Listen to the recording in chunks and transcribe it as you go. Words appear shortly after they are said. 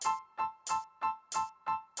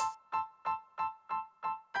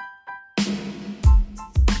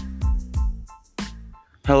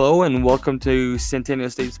Hello and welcome to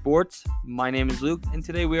Centennial State Sports. My name is Luke, and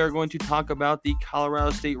today we are going to talk about the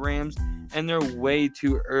Colorado State Rams and their way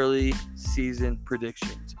too early season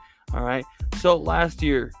predictions. All right. So last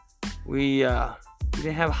year we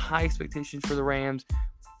didn't have high expectations for the Rams,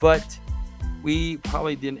 but we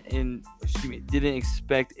probably didn't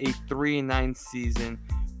expect a 3-9 season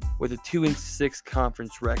with a 2-6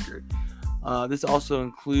 conference record. This also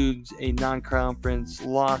includes a non-conference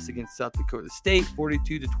loss against South Dakota State,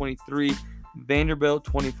 42-23, Vanderbilt,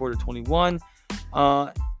 24-21,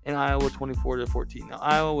 and Iowa, 24-14. Now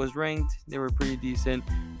Iowa was ranked; they were pretty decent,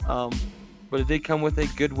 but it did come with a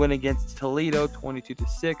good win against Toledo,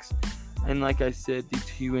 22-6, and like I said, the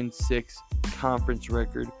 2-6 conference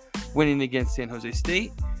record, winning against San Jose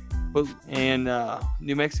State, and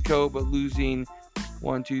New Mexico, but losing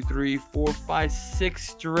 6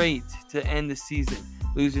 straight to end the season.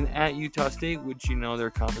 Losing at Utah State, which they're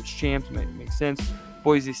conference champs, makes sense.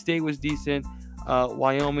 Boise State was decent.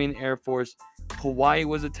 Wyoming, Air Force. Hawaii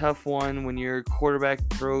was a tough one when your quarterback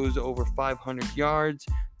throws over 500 yards,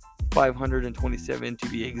 527 to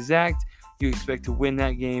be exact. You expect to win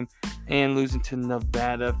that game, and losing to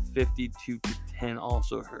Nevada 52-10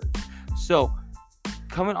 also hurts. So,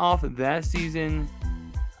 coming off of that season,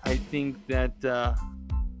 I think that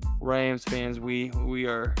Rams fans, we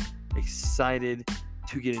are excited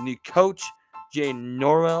to get a new coach, Jay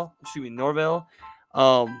Norvell.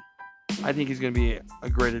 I think he's going to be a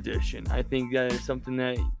great addition. I think that is something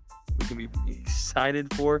that we can be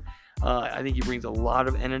excited for. I think he brings a lot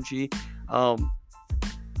of energy. I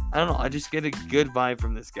don't know. I just get a good vibe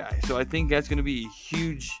from this guy. So I think that's going to be a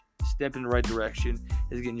huge step in the right direction,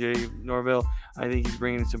 is getting Jay Norvell. I think he's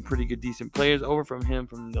bringing some pretty good, decent players over from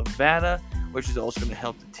Nevada, which is also going to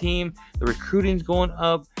help the team. The recruiting's going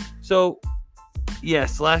up. So,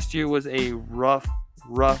 yes, last year was a rough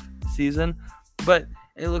season, but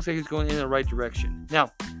it looks like it's going in the right direction.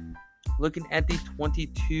 Now, looking at the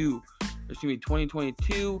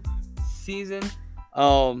 2022 season,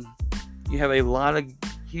 you have a lot of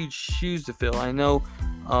huge shoes to fill. I know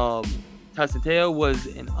Tasateo was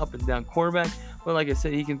an up-and-down quarterback, but like I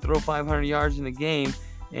said, he can throw 500 yards in a game,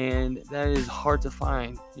 and that is hard to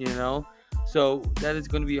find, So that is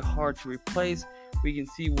going to be hard to replace. We can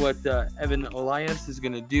see what Evan Elias is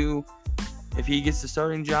going to do if he gets the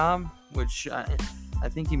starting job, which I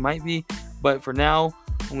think he might be. But for now,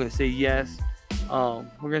 I'm going to say yes. We're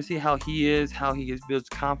going to see how he builds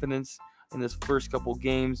confidence in this first couple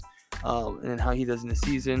games, and how he does in the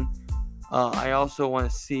season. I also want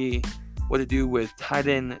to see what to do with tight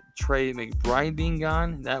end Trey McBride being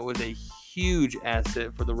gone. That was a huge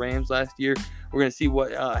asset for the Rams last year. We're going to see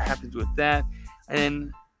what happens with that.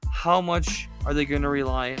 And how much are they going to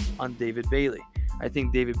rely on David Bailey? I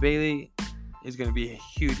think David Bailey is going to be a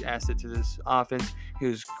huge asset to this offense. He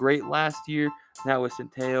was great last year. Now with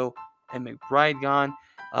Centeno and McBride gone,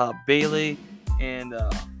 Bailey and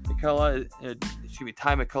Ty McCullough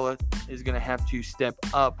is going to have to step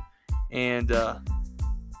up and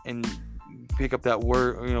pick up that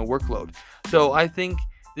workload. So I think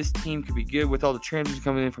this team could be good with all the transfers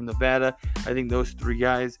coming in from Nevada. I think those three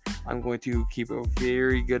guys I'm going to keep a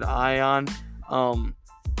very good eye on.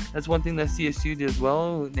 That's one thing that CSU did as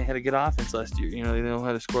well. They had a good offense last year. They know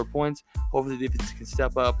how to score points. Hopefully the defense can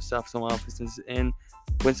step up, stop some offenses, and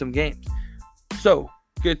win some games. So,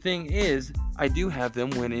 good thing is I do have them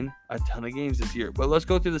winning a ton of games this year. But let's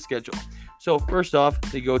go through the schedule. So, first off,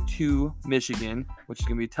 they go to Michigan, which is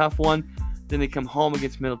going to be a tough one. Then they come home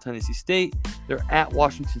against Middle Tennessee State. They're at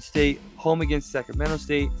Washington State, home against Sacramento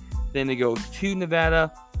State. Then they go to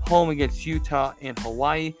Nevada, home against Utah and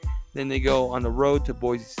Hawaii. Then they go on the road to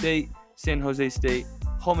Boise State, San Jose State,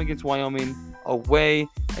 home against Wyoming, away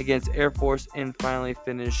against Air Force, and finally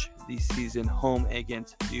finish the season home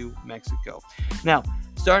against New Mexico. Now,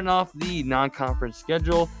 starting off the non-conference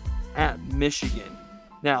schedule at Michigan.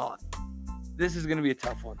 Now, this is going to be a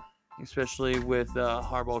tough one, especially with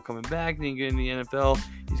Harbaugh coming back, then getting the NFL.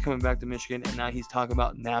 He's coming back to Michigan, and now he's talking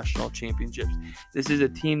about national championships. This is a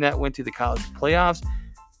team that went to the college playoffs.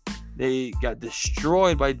 They got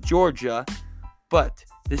destroyed by Georgia, but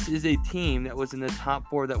this is a team that was in the top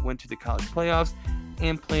 4 that went to the college playoffs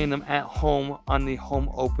and playing them at home on the home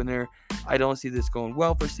opener. I don't see this going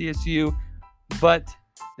well for CSU, but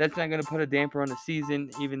that's not going to put a damper on the season,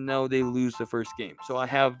 even though they lose the first game. So I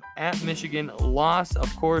have at Michigan loss,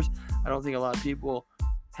 of course. I don't think a lot of people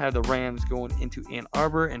have the Rams going into Ann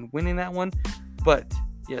Arbor and winning that one, but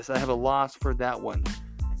yes, I have a loss for that one.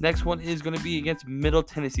 Next one is going to be against Middle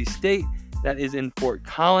Tennessee State. That is in Fort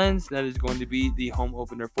Collins. That is going to be the home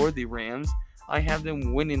opener for the Rams. I have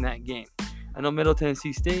them winning that game. I know Middle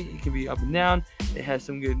Tennessee State, it can be up and down. It has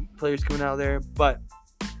some good players coming out there, but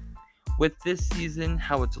with this season,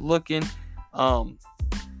 how it's looking,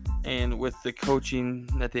 and with the coaching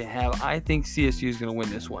that they have, I think CSU is going to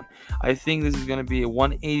win this one. I think this is going to be a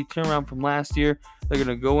 180 turnaround from last year. They're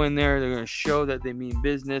going to go in there. They're going to show that they mean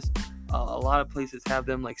business. A lot of places have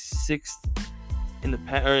them like 6th in the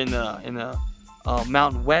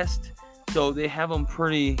Mountain West, so they have them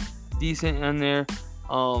pretty decent in there.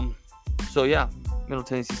 So yeah, Middle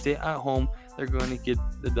Tennessee State at home, they're going to get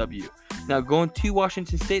the W. Now going to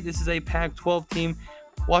Washington State, this is a Pac-12 team.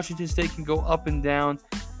 Washington State can go up and down.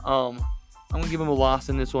 I'm going to give them a loss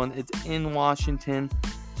in this one. It's in Washington,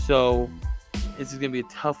 so this is going to be a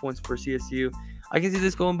tough one for CSU. I can see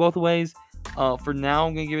this going both ways. For now,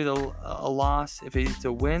 I'm going to give it a loss. If it's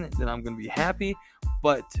a win, then I'm going to be happy.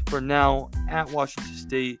 But for now, at Washington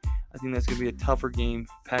State, I think that's going to be a tougher game.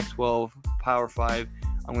 Pac-12, Power 5,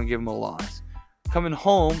 I'm going to give them a loss. Coming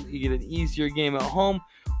home, you get an easier game at home.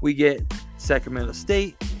 We get Sacramento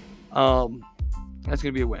State. That's going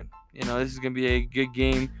to be a win. This is going to be a good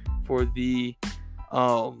game for the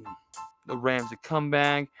Rams to come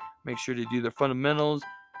back, make sure to do their fundamentals.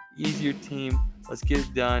 Easier team. Let's get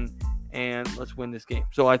it done, and let's win this game.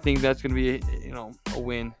 So I think that's going to be a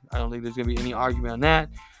win. I don't think there's going to be any argument on that.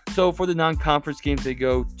 So for the non-conference games, they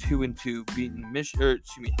go 2-2,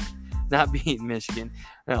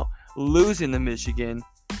 losing to Michigan,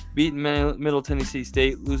 beating Middle Tennessee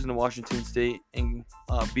State, losing to Washington State, and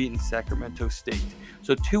beating Sacramento State.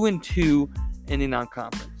 So 2-2 in the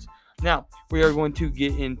non-conference. Now, we are going to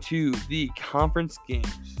get into the conference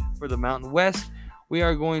games. For the Mountain West, we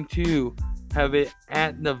are going to have it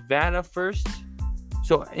at Nevada first.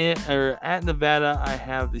 So at Nevada, I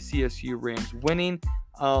have the CSU Rams winning.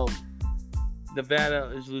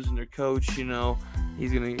 Nevada is losing their coach.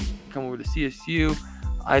 He's going to come over to CSU.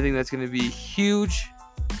 I think that's going to be huge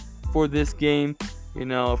for this game.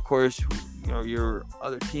 Of course, your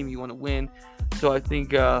other team you want to win. So I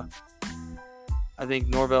think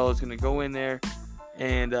Norvell is going to go in there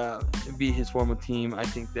and beat his former team. I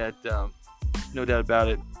think that no doubt about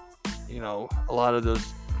it. A lot of those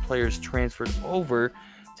players transferred over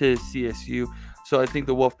to CSU. So I think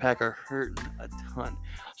the Wolfpack are hurting a ton.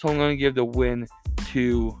 So I'm going to give the win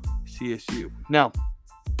to CSU. Now,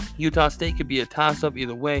 Utah State could be a toss-up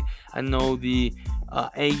either way. I know the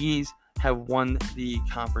Aggies have won the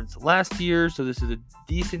conference last year, so this is a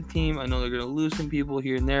decent team. I know they're going to lose some people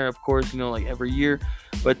here and there, of course, like every year.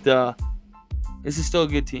 But this is still a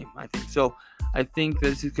good team, I think. So I think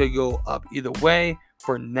this is going to go up either way.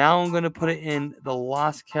 For now, I'm going to put it in the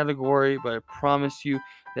loss category, but I promise you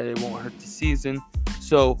that it won't hurt the season.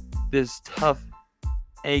 So this tough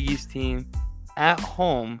Aggies team at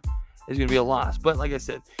home is going to be a loss. But like I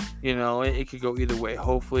said, it could go either way.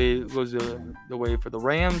 Hopefully it goes the way for the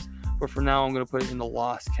Rams. But for now, I'm going to put it in the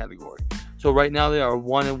loss category. So right now they are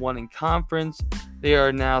 1-1 in conference. They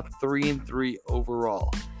are now 3-3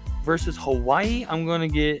 overall. Versus Hawaii, I'm going to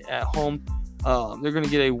get at home. They're going to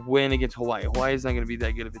get a win against Hawaii. Hawaii is not going to be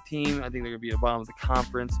that good of a team. I think they're going to be at the bottom of the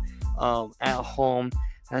conference. At home,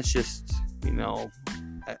 that's just,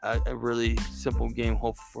 a really simple game,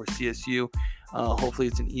 hopefully for CSU. Hopefully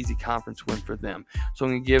it's an easy conference win for them. So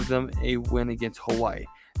I'm going to give them a win against Hawaii.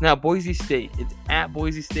 Now, Boise State. It's at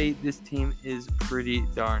Boise State. This team is pretty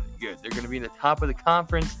darn good. They're going to be in the top of the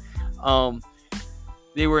conference.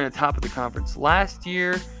 They were in the top of the conference last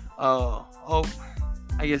year.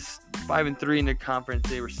 I guess 5-3 in their conference.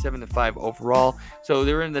 They were 7-5 overall. So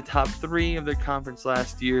they were in the top 3 of their conference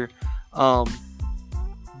last year.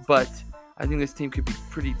 But I think this team could be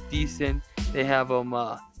pretty decent. They have them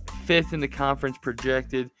 5th in the conference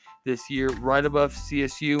projected this year, right above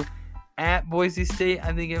CSU. At Boise State,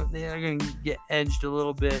 I think they're going to get edged a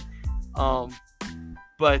little bit.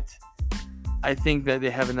 But I think that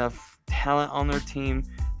they have enough talent on their team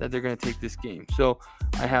that they're going to take this game. So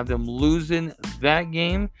I have them losing that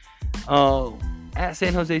game. At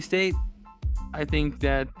San Jose State, I think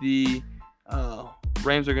that the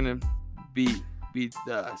Rams are going to beat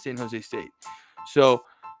San Jose State. So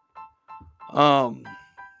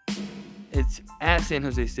it's at San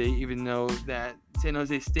Jose State, even though that San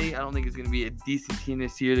Jose State, I don't think is going to be a decent team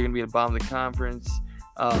this year. They're going to be at the bottom of the conference.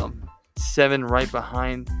 7 right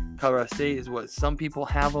behind Colorado State is what some people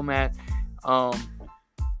have them at.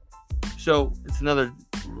 So it's another,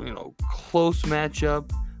 close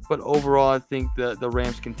matchup. But overall, I think the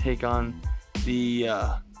Rams can take on the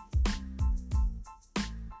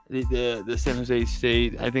San Jose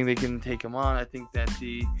State. I think they can take them on. I think that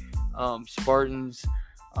the Spartans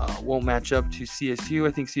won't match up to CSU.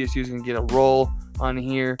 I think CSU is going to get a roll on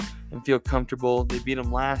here. and feel comfortable. They beat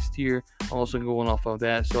them last year. I'm also going off of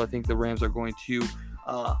that. So I think the Rams are going to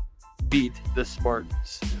beat the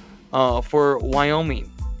Spartans. For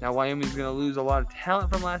Wyoming. Now, Wyoming's going to lose a lot of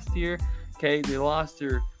talent from last year. Okay, they lost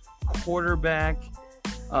their quarterback,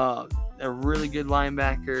 a really good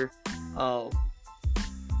linebacker.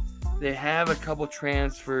 They have a couple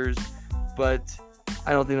transfers, but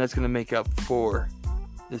I don't think that's going to make up for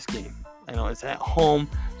this game. I know it's at home,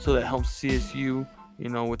 so that helps CSU,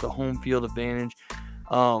 with the home field advantage.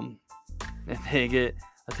 And they get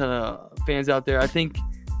a ton of fans out there. I think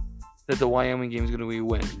that the Wyoming game is going to be a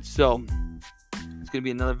win. So it's going to be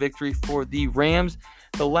another victory for the Rams.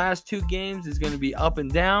 The last two games is going to be up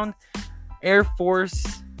and down. Air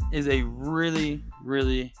Force is a really,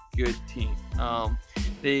 really good team.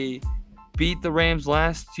 They beat the Rams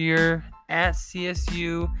last year at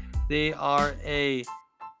CSU. They are a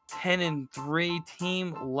 10-3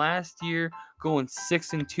 team last year, going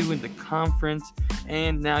 6-2 in the conference,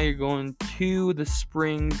 and now you're going to the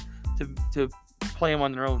Springs to play them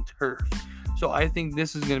on their own turf. So I think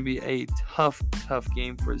this is going to be a tough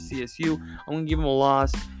game for CSU. I'm going to give them a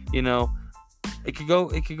loss. It could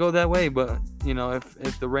go that way, but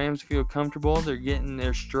if the Rams feel comfortable, they're getting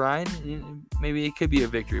their stride, maybe it could be a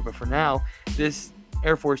victory. But for now, this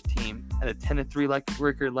Air Force team had a 10-3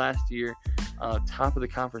 record last year, top of the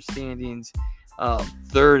conference standings.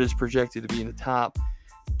 Third is projected to be in the top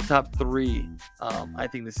three. I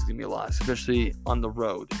think this is going to be a loss, especially on the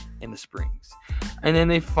road in the Springs. And then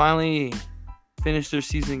they finally finished their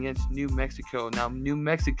season against New Mexico. Now, New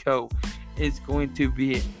Mexico is going to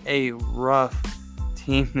be a rough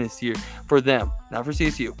team this year for them, not for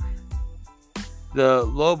CSU. The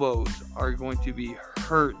Lobos are going to be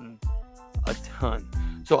hurting a ton.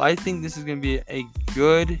 So I think this is going to be a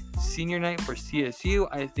good senior night for CSU.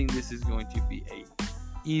 I think this is going to be a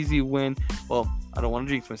easy win. Well, I don't want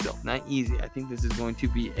to jinx myself. Not easy. I think this is going to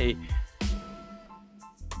be a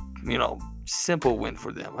simple win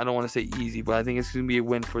for them. I don't want to say easy, but I think it's going to be a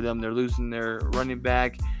win for them. They're losing their running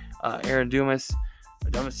back, Aaron Dumas,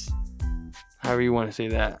 however you want to say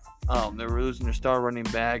that. They were losing their star running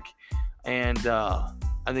back, and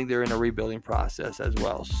I think they're in a rebuilding process as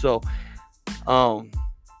well. So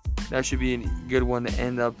that should be a good one to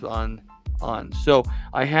end up on. So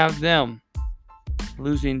I have them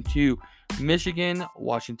losing to Michigan,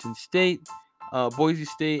 Washington State, Boise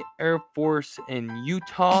State, Air Force, and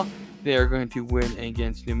Utah. They are going to win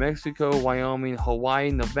against New Mexico, Wyoming, Hawaii,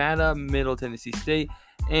 Nevada, Middle Tennessee State,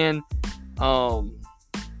 and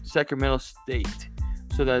Sacramento State.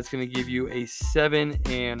 So that's going to give you a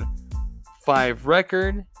 7-5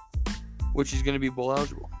 record, which is going to be bowl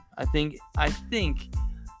eligible. I think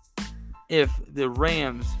if the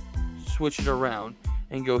Rams switch it around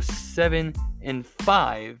and go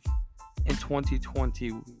 7-5 in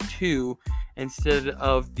 2022 instead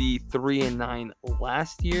of the 3-9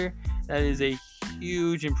 last year, that is a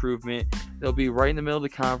huge improvement. They'll be right in the middle of the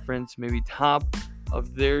conference, maybe top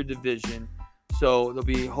of their division. So they'll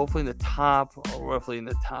be hopefully in the top, or roughly in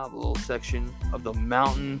the top little section of the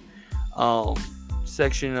mountain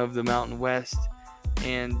section of the Mountain West,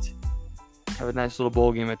 and have a nice little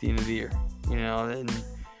bowl game at the end of the year. And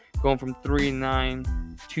going from 3-9,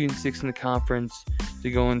 2-6 in the conference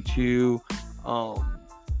to going to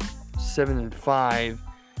 7-5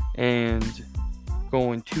 and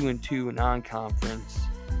going 2-2 in non-conference.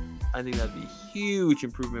 I think that'd be a huge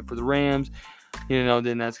improvement for the Rams.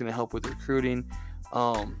 Then that's going to help with recruiting,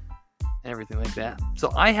 everything like that.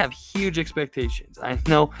 So I have huge expectations. I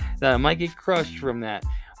know that I might get crushed from that,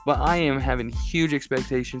 but I am having huge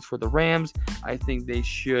expectations for the Rams. I think they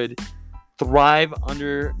should thrive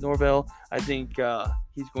under Norvell. I think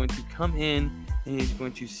he's going to come in and he's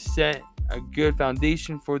going to set a good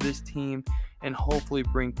foundation for this team and hopefully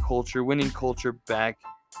bring winning culture back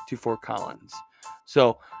to Fort Collins.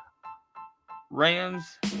 So Rams,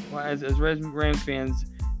 as Rams fans,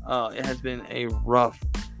 it has been a rough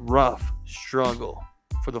struggle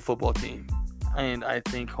for the football team. And I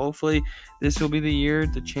think hopefully this will be the year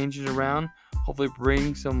to change it around. Hopefully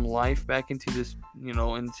bring some life back into this,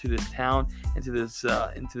 into this town, into this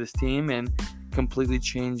team, and completely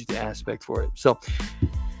change the aspect for it. So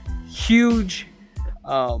huge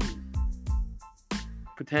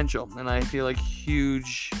potential, and I feel like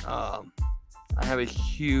I have a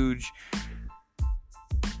huge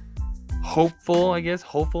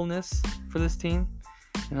hopefulness for this team,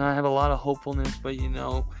 and I have a lot of hopefulness. But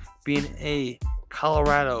being a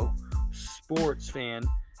Colorado sports fan,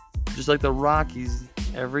 just like the Rockies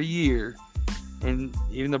every year, and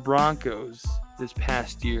even the Broncos this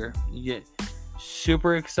past year, you get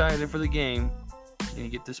super excited for the game and you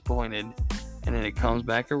get disappointed and then it comes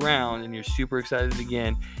back around, and you're super excited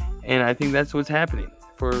again. And I think that's what's happening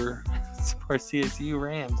for CSU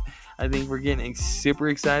Rams. I think we're getting super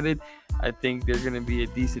excited. I think they're going to be a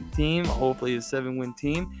decent team, hopefully a 7-win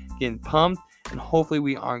team, getting pumped, and hopefully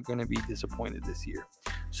we aren't going to be disappointed this year.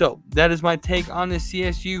 So that is my take on the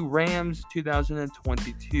CSU Rams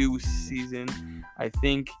 2022 season. I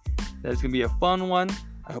think that's going to be a fun one.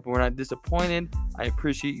 I hope we're not disappointed. I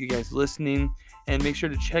appreciate you guys listening, and make sure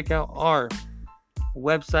to check out our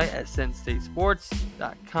website at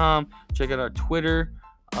SenStateSports.com. Check out our Twitter.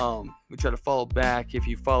 We try to follow back if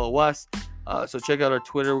you follow us. So check out our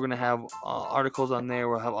Twitter. We're going to have articles on there.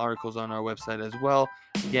 We'll have articles on our website as well.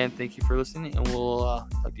 Again, thank you for listening, and we'll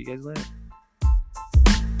talk to you guys later.